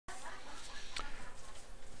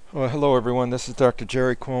Well, hello everyone. This is Dr.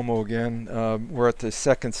 GERARD CUOMO again. We're at the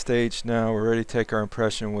second stage now. We're ready to take our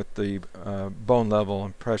impression with the bone level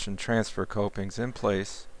impression transfer copings in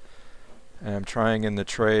place. And I'm trying in the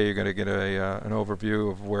tray. You're going to get an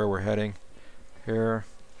overview of where we're heading here.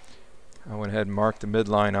 I went ahead and marked the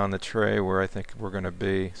midline on the tray where I think we're going to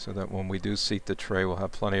be, so that when we do seat the tray, we'll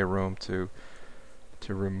have plenty of room to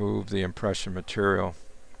remove the impression material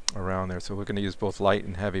around there. So we're going to use both light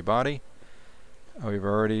and heavy body. We've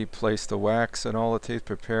already placed the wax and all the teeth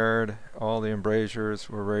prepared, all the embrasures,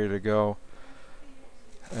 we're ready to go.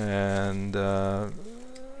 And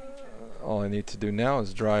all I need to do now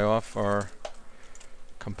is dry off our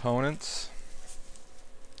components.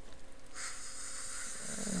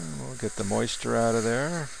 And we'll get the moisture out of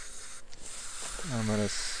there. I'm going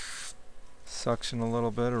to suction a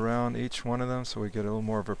little bit around each one of them so we get a little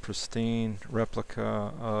more of a pristine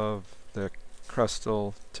replica of the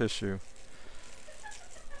crustal tissue.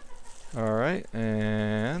 Alright,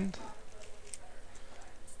 and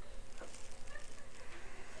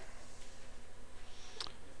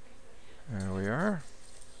there we are.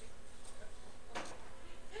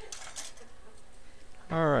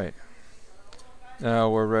 Alright, now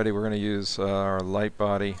we're ready. We're going to use our light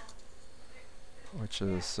body, which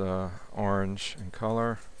is orange in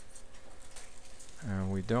color.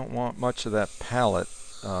 And we don't want much of that palette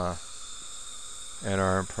in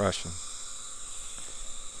our impression.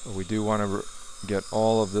 But we do want to get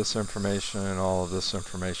all of this information and all of this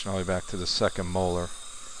information all the way back to the second molar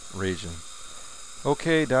region.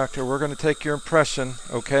 Okay, doctor, we're going to take your impression,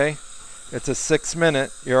 okay? It's a 6-minute.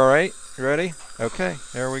 You all right? You ready? Okay,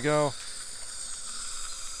 there we go.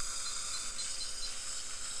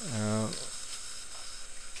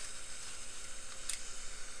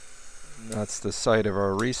 That's the site of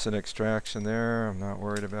our recent extraction there. I'm not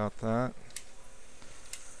worried about that.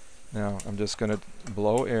 Now I'm just going to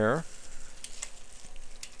blow air,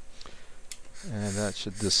 and that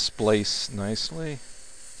should displace nicely,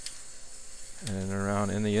 and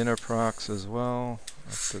around in the inner prox as well,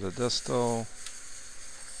 up to the distal.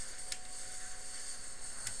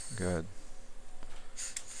 Good.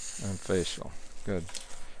 And facial. Good.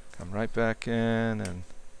 Come right back in and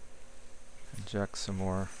inject some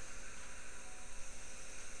more.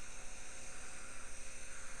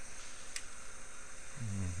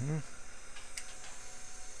 You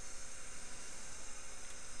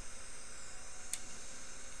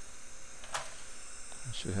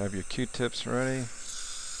should have your Q-tips ready.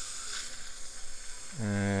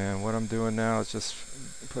 And what I'm doing now is just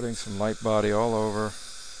putting some light body all over.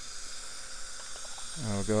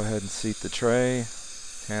 I'll go ahead and seat the tray.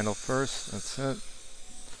 Handle first, that's it.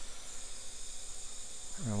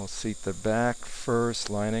 And we'll seat the back first,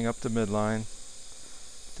 lining up the midline.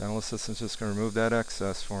 Dental assistant's just going to remove that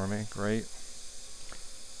excess for me. Great.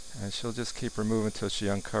 And she'll just keep removing until she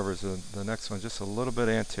uncovers the next one just a little bit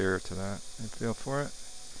anterior to that. You feel for it?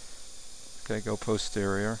 Okay, go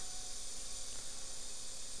posterior.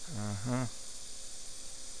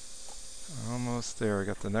 Almost there. We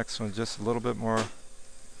got the next one just a little bit more.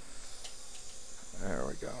 There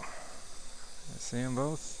we go. You see them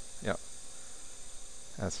both? Yep.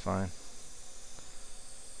 That's fine.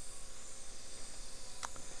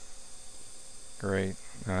 Great.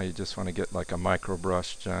 Now you just want to get like a micro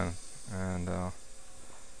brush, Jen, and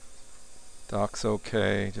Doc's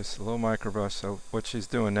okay. Just a little micro brush. So what she's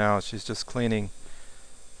doing now is she's just cleaning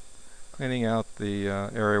out the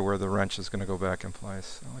area where the wrench is going to go back in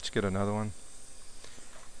place. So let's get another one.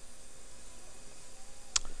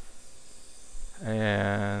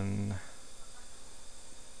 And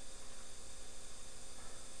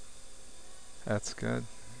that's good.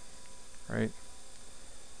 Right.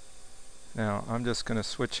 Now I'm just going to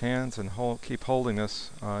switch hands and keep holding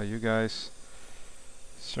this. You guys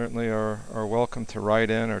certainly are welcome to write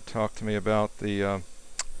in or talk to me about these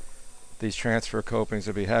transfer copings.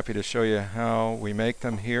 I'd be happy to show you how we make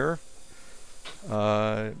them here.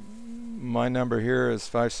 My number here is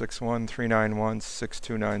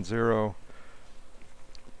 561-391-6290,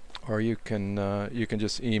 or you can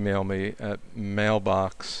just email me at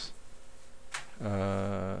mailbox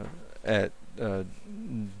at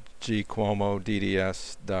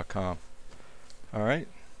gcuomodds.com. All right.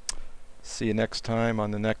 See you next time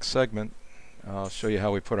on the next segment. I'll show you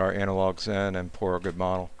how we put our analogs in and pour a good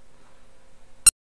model.